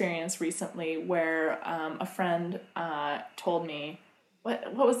another experience recently where a friend told me,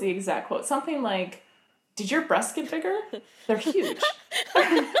 what was the exact quote? Something like, did your breasts get bigger? They're huge.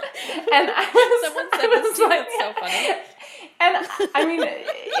 And Someone said this to me, it's so funny. And I mean,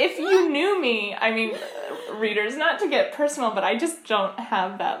 if you knew me, I mean, readers, not to get personal, but I just don't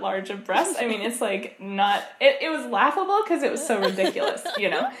have that large of breasts. I mean, it's like not, it was laughable because it was so ridiculous,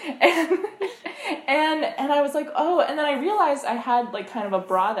 you know? And I was like, oh, and then I realized I had like kind of a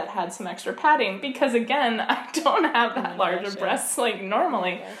bra that had some extra padding because again, I don't have that large of breasts like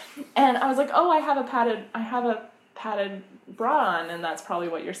normally. And I was like, oh, I have a padded bra on, and that's probably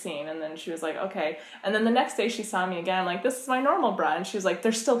what you're seeing. And then she was like, okay. And then the next day she saw me again. I'm like, this is my normal bra. And she was like,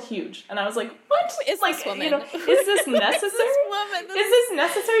 they're still huge. And I was like, what? Is like, this woman? You know, is this necessary? Is this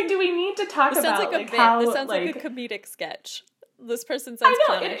necessary? Do we need to talk about like a like bit. how this sounds like a comedic sketch? This person sounds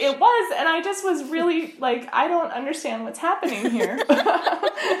clownish. It was, and I just was really like, I don't understand what's happening here.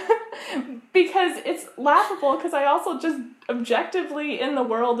 Because it's laughable, because I also just objectively, in the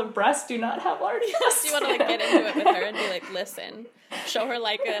world of breasts, do not have large breasts. You want to, like, get into it with her and be like, listen, show her,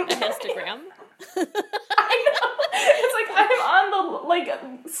 like, a histogram. I know. It's like I'm on the, like,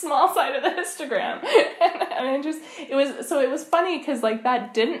 small side of the histogram. And it was funny, because, like,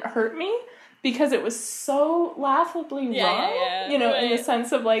 that didn't hurt me, because it was so laughably wrong, you know, right. In the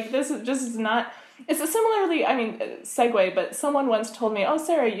sense of, like, this is just not, it's a similarly, I mean, segue, but someone once told me, oh,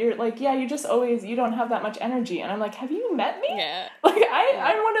 Sarah, you're, like, yeah, you don't have that much energy, and I'm like, have you met me? Yeah. Like,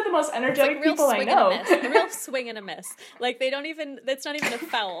 I'm one of the most energetic like people I know. A real swing and a miss. Like, they don't even, it's not even a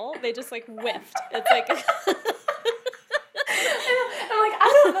foul, they just, like, whiffed. It's like... I'm like,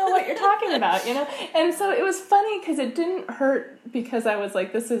 I don't know what you're talking about, you know? And so it was funny because it didn't hurt because I was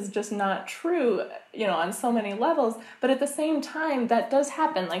like, this is just not true, you know, on so many levels. But at the same time, that does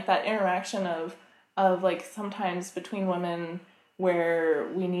happen, like that interaction of like sometimes between women where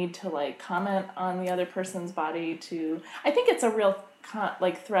we need to like comment on the other person's body to, I think it's a real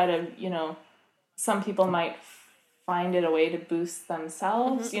like thread of, you know, some people might find it a way to boost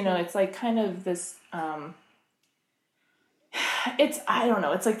themselves. Mm-hmm. You know, it's like kind of this, I don't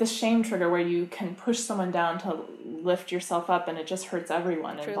know, it's like this shame trigger where you can push someone down to lift yourself up and it just hurts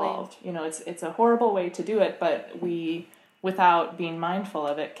everyone involved. You know, it's a horrible way to do it, but we, without being mindful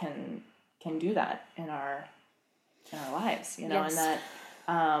of it, can do that in our lives, you know. Yes. And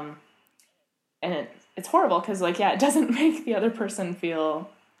that, and it's horrible because, like, yeah, it doesn't make the other person feel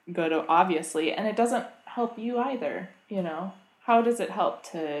good, obviously, and it doesn't help you either, you know. How does it help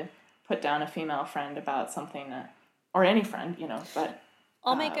to put down a female friend about something that, or any friend, you know, but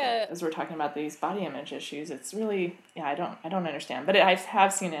I'll make as we're talking about these body image issues, it's really, yeah, I don't understand, but I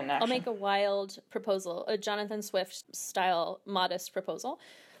have seen it in action. I'll make a wild proposal, a Jonathan Swift style modest proposal.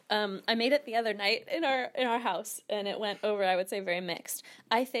 I made it the other night in our house, and it went over, I would say, very mixed.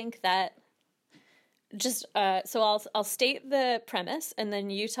 I think that just so I'll state the premise, and then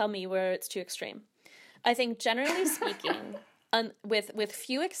you tell me where it's too extreme. I think, generally speaking, with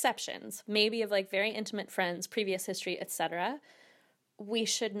few exceptions, maybe of like very intimate friends, previous history, etc., we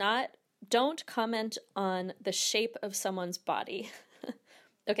don't comment on the shape of someone's body.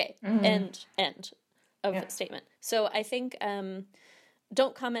 Okay, end of the statement. So I think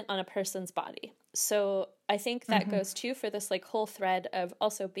don't comment on a person's body. So I think that goes too for this like whole thread of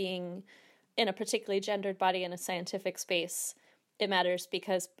also being in a particularly gendered body in a scientific space. It matters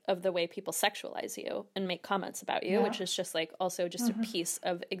because of the way people sexualize you and make comments about you, which is just like also just a piece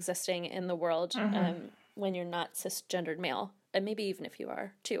of existing in the world when you're not cisgendered male, and maybe even if you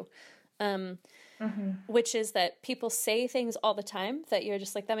are too. Which is that people say things all the time that you're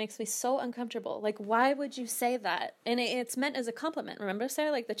just like, that makes me so uncomfortable. Like, why would you say that? And it's meant as a compliment. Remember,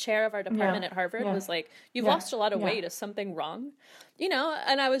 Sarah, like the chair of our department at Harvard was like, you've lost a lot of weight. Is something wrong? You know?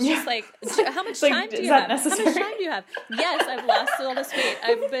 And I was just like, how much time do you have? Necessary? How much time do you have? Yes, I've lost all this weight.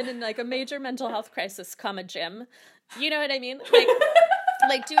 I've been in like a major mental health crisis, gym. You know what I mean?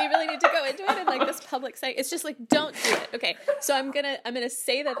 Like, do we really need to go into it in like this public setting? It's just like, don't do it. Okay, so I'm gonna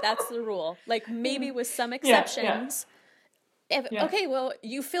say that that's the rule. Like maybe with some exceptions. Okay, well,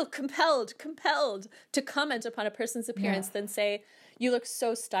 you feel compelled to comment upon a person's appearance, then say, you look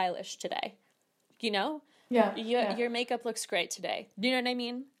so stylish today. You know? Your makeup looks great today. Do you know what I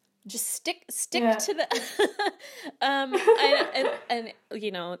mean? Just stick to the and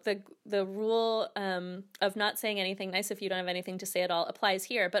you know, the rule of not saying anything nice if you don't have anything to say at all applies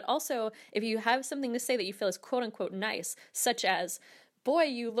here. But also, if you have something to say that you feel is quote unquote nice, such as, boy,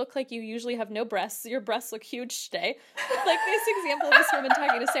 you look like you usually have no breasts, your breasts look huge today. Like this example of this woman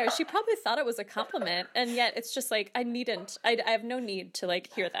talking to Sarah, she probably thought it was a compliment, and yet it's just like, I have no need to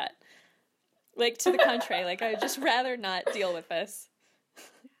like hear that. Like, to the contrary, like I'd just rather not deal with this.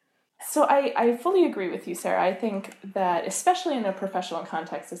 So I fully agree with you, Sarah. I think that, especially in a professional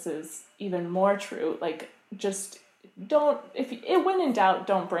context, this is even more true. Like, just when in doubt,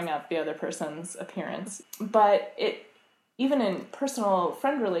 don't bring up the other person's appearance. But even in personal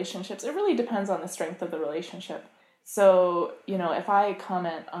friend relationships, it really depends on the strength of the relationship. So, you know, if I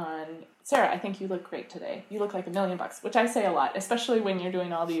comment on, Sarah, I think you look great today. You look like $1 million, which I say a lot, especially when you're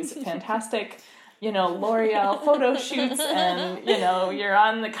doing all these fantastic you know, L'Oreal photo shoots and, you know, you're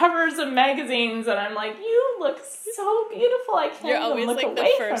on the covers of magazines and I'm like, you look so beautiful. I can't even look away from you.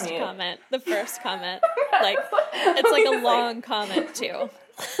 You're always like the first comment. The first comment. Like, it's like a long comment too.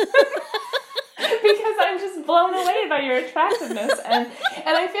 Because I'm just blown away by your attractiveness and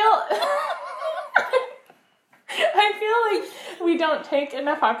I feel... I feel like we don't take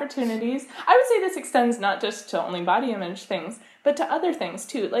enough opportunities. I would say this extends not just to only body image things, but to other things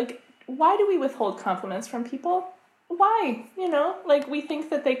too. Like, why do we withhold compliments from people? Why? Like, we think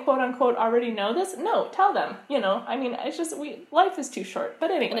that they quote unquote already know this. No, tell them. I mean, it's just life is too short.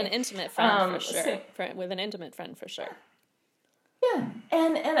 But anyway, and an intimate friend for sure. With an intimate friend for sure. Yeah,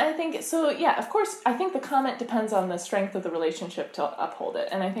 and I think so. Yeah, of course. I think the comment depends on the strength of the relationship to uphold it,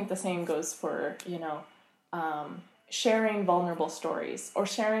 and I think the same goes for sharing vulnerable stories or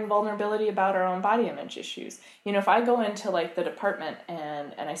sharing vulnerability about our own body image issues. If I go into like the department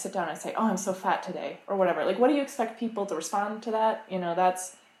and I sit down and I say, "Oh, I'm so fat today," or whatever, like, what do you expect people to respond to that?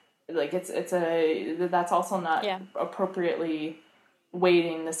 That's like that's also not appropriately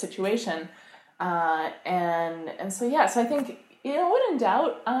weighting the situation, and so yeah. So I think when in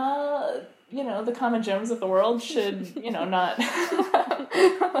doubt, the common gems of the world should not.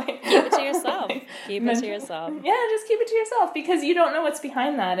 Keep it to yourself. Keep it to yourself. Yeah, just keep it to yourself, because you don't know what's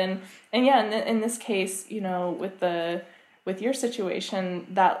behind that. And yeah, in this case, with your situation,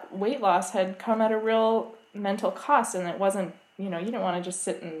 that weight loss had come at a real mental cost, and it wasn't, you didn't want to just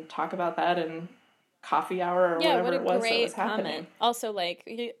sit and talk about that in coffee hour or whatever it was that was happening. Comment. Also, like,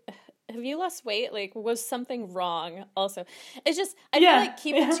 have you lost weight? Like, was something wrong? Also, it's just, I feel like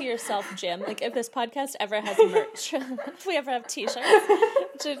keep it to yourself, Jim. Like, if this podcast ever has merch, if we ever have t-shirts,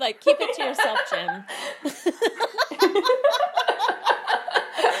 to like, keep it to yourself, Jim.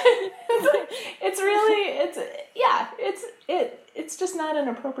 It's just not an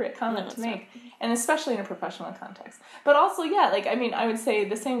appropriate comment to make, and especially in a professional context. But also, I would say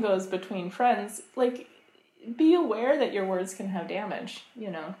the same goes between friends. Like, be aware that your words can have damage,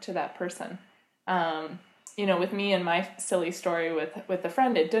 to that person. With me and my silly story with a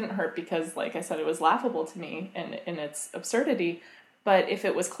friend, it didn't hurt because, like I said, it was laughable to me in its absurdity. But if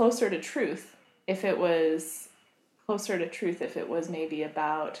it was closer to truth, if it was maybe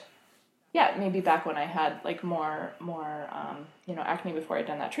about, maybe back when I had like more acne before I'd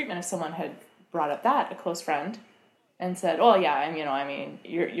done that treatment, if someone had brought up that, a close friend, and said, "Oh yeah,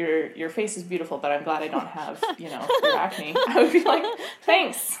 your face is beautiful, but I'm glad I don't have your acne," I would be like,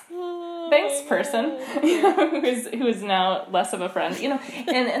 "Thanks, person," who is now less of a friend,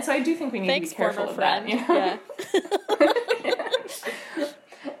 and so I do think we need to be careful of that. Yeah.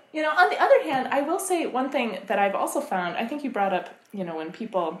 On the other hand, I will say one thing that I've also found. I think you brought up, when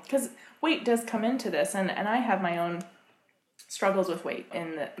people, because weight does come into this, and I have my own struggles with weight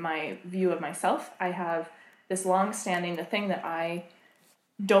in my view of myself. I have this long-standing, the thing that I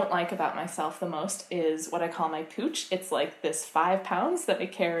don't like about myself the most is what I call my pooch. It's like this 5 pounds that I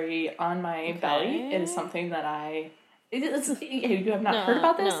carry on my belly. It is something that you have not heard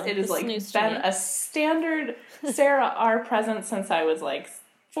about this? No, it is like been a standard Sarah R. present since I was like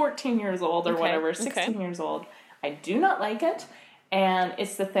 14 years old or whatever, 16 years old. I do not like it. And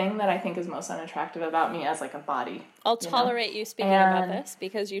it's the thing that I think is most unattractive about me as like a body. I'll tolerate you speaking about this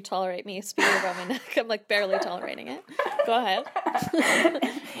because you tolerate me speaking about my neck. I'm like barely tolerating it. Go ahead.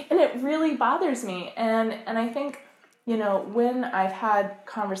 And it really bothers me. And I think, when I've had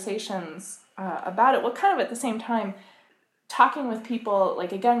conversations about it, kind of at the same time, talking with people,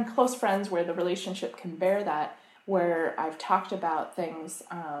 like, again, close friends where the relationship can bear that, where I've talked about things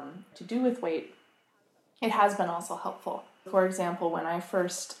to do with weight, it has been also helpful. For example, when I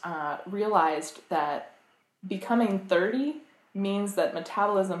first realized that becoming 30 means that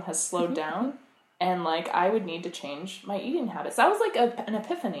metabolism has slowed down, and like I would need to change my eating habits. That was like an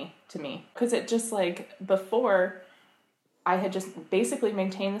epiphany to me, because it just like before I had just basically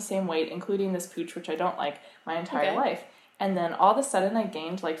maintained the same weight, including this pooch, which I don't like, my entire life. And then all of a sudden I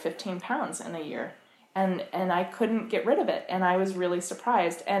gained like 15 pounds in a year, and I couldn't get rid of it. And I was really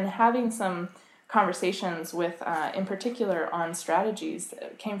surprised. And having some conversations with, in particular, on strategies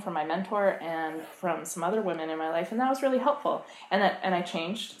that came from my mentor and from some other women in my life, and that was really helpful. And I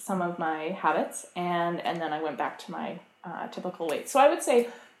changed some of my habits, and then I went back to my typical weight. So I would say,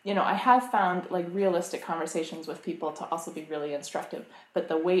 I have found like realistic conversations with people to also be really instructive, but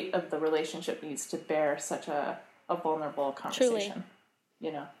the weight of the relationship needs to bear such a vulnerable conversation.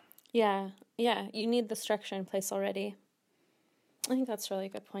 Truly. Yeah, you need the structure in place already. I think that's a really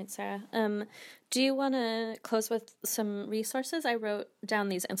good point, Sarah. Do you want to close with some resources? I wrote down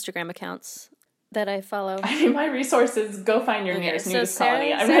these Instagram accounts that I follow. My resources, go find your nearest nudist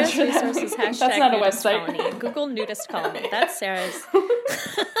colony. I'm Sarah's not sure resources, that's not a website. Colony. Google nudist colony. That's Sarah's.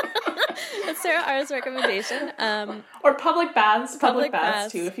 That's Sarah R's recommendation. Or public baths. Public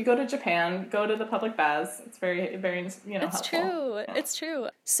baths, too. If you go to Japan, go to the public baths. It's very, very, helpful. True. Yeah. It's true.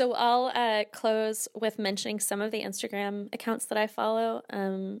 So I'll close with mentioning some of the Instagram accounts that I follow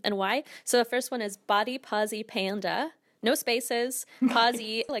and why. So the first one is Body Posy Panda. No spaces.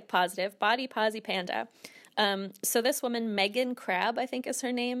 Posy, like positive. Body Posy Panda. So this woman, Megan Crabb, I think is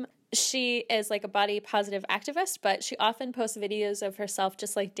her name. She is like a body positive activist, but she often posts videos of herself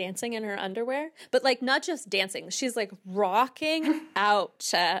just like dancing in her underwear, but like not just dancing. She's like rocking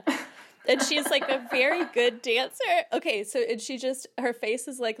out. And she's like a very good dancer. Okay, so and her face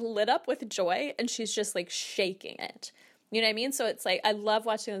is like lit up with joy and she's just like shaking it. You know what I mean? So it's like, I love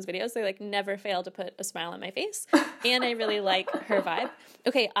watching those videos. They like never fail to put a smile on my face. And I really like her vibe.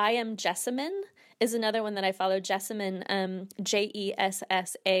 Okay, I Am Jessamyn is another one that I follow. Jessamyn, Jessamyn.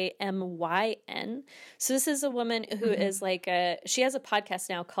 So this is a woman who is like she has a podcast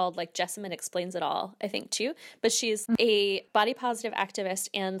now called like Jessamyn Explains It All, I think too. But she's a body positive activist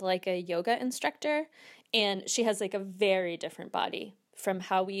and like a yoga instructor. And she has like a very different body from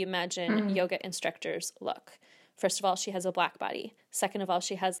how we imagine yoga instructors look. First of all, she has a black body. Second of all,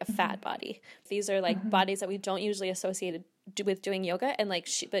 she has a fat body. These are like bodies that we don't usually associate with doing yoga. And like,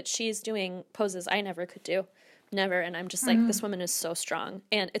 but she's doing poses I never could do. Never. And I'm just like, this woman is so strong.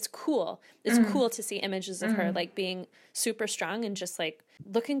 And it's cool. It's cool to see images of her like being super strong and just like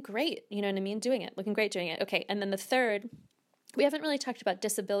looking great. You know what I mean? Looking great doing it. Okay. And then the third, we haven't really talked about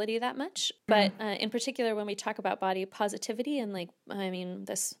disability that much, but in particular, when we talk about body positivity and like, I mean,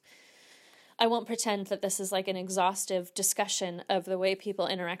 I won't pretend that this is like an exhaustive discussion of the way people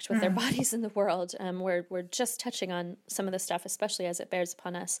interact with their bodies in the world. We're just touching on some of the stuff, especially as it bears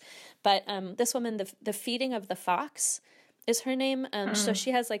upon us. But this woman, the Feeding of the Fox is her name. So she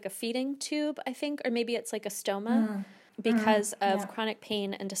has like a feeding tube, I think, or maybe it's like a stoma because of chronic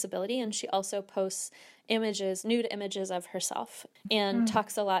pain and disability. And she also posts nude images of herself and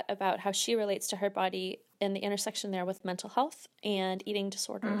talks a lot about how she relates to her body in the intersection there with mental health and eating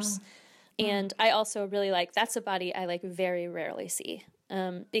disorders. And I also really like, that's a body I like very rarely see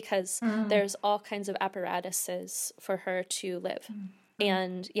because there's all kinds of apparatuses for her to live.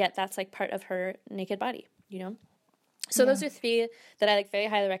 And yet that's like part of her naked body, you know? So those are three that I like very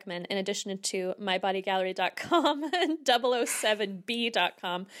highly recommend in addition to mybodygallery.com and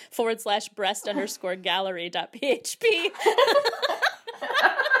 007b.com /breast_gallery.php.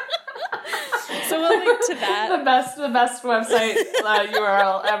 So we'll link to that. The best website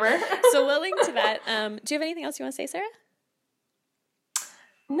URL ever. So we'll link to that. Do you have anything else you want to say, Sarah?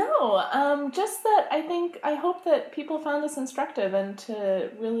 No, just that I hope that people found this instructive and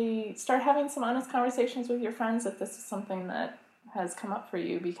to really start having some honest conversations with your friends if this is something that has come up for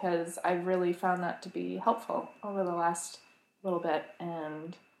you, because I've really found that to be helpful over the last little bit.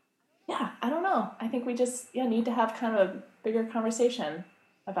 And yeah, I don't know. I think we just need to have kind of a bigger conversation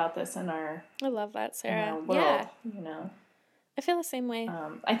about this in our I love that, Sarah. World, I feel the same way.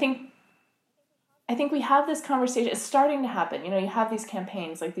 I think we have this conversation. It's starting to happen. You have these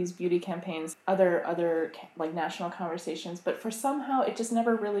campaigns, like these beauty campaigns, other like national conversations, but for somehow it just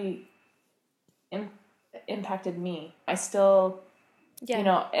never really impacted me. I still, and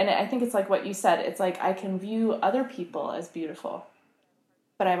I think it's like what you said. It's like I can view other people as beautiful,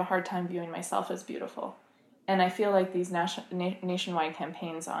 but I have a hard time viewing myself as beautiful. And I feel like these nationwide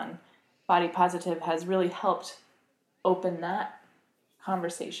campaigns on body positive has really helped open that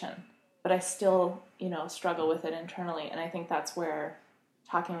conversation. But I still, struggle with it internally. And I think that's where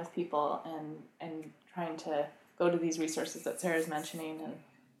talking with people and trying to go to these resources that Sarah's mentioning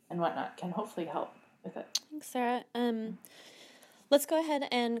and whatnot can hopefully help with it. Thanks, Sarah. Let's go ahead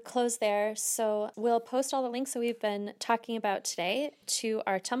and close there. So we'll post all the links that we've been talking about today to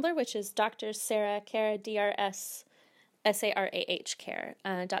our Tumblr, which is Dr. Sarah Care, DRSSARAH care,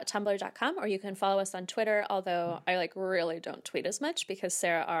 .tumblr.com, or you can follow us on Twitter, although I really don't tweet as much because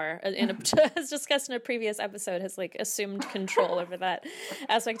Sarah R, as discussed in a previous episode, has assumed control over that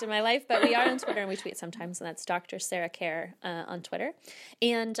aspect of my life. But we are on Twitter and we tweet sometimes, and that's Dr. Sarah Care on Twitter.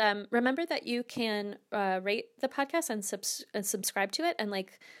 And remember that you can rate the podcast and subscribe to it and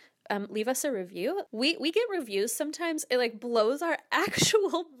leave us a review. We get reviews sometimes. It blows our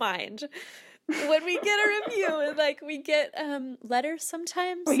actual mind. When we get a review, and we get letters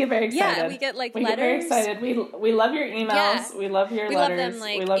sometimes. We get very excited. Yeah, we get letters. We get very excited. We love your emails. Yeah. We love your letters. Love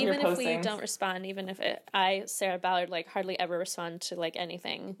them. We love your postings. Even if we don't respond, even if Sarah Ballard, hardly ever respond to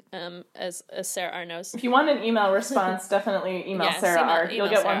anything. As Sarah R knows. If you want an email response, definitely email Sarah R. You'll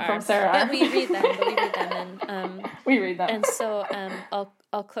get one from Sarah R. But we read them. and we read them. And so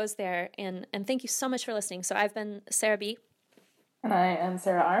I'll close there and thank you so much for listening. So I've been Sarah B. And I am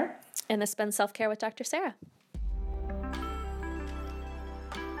Sarah R. And this has been Self Care with Dr. Sarah.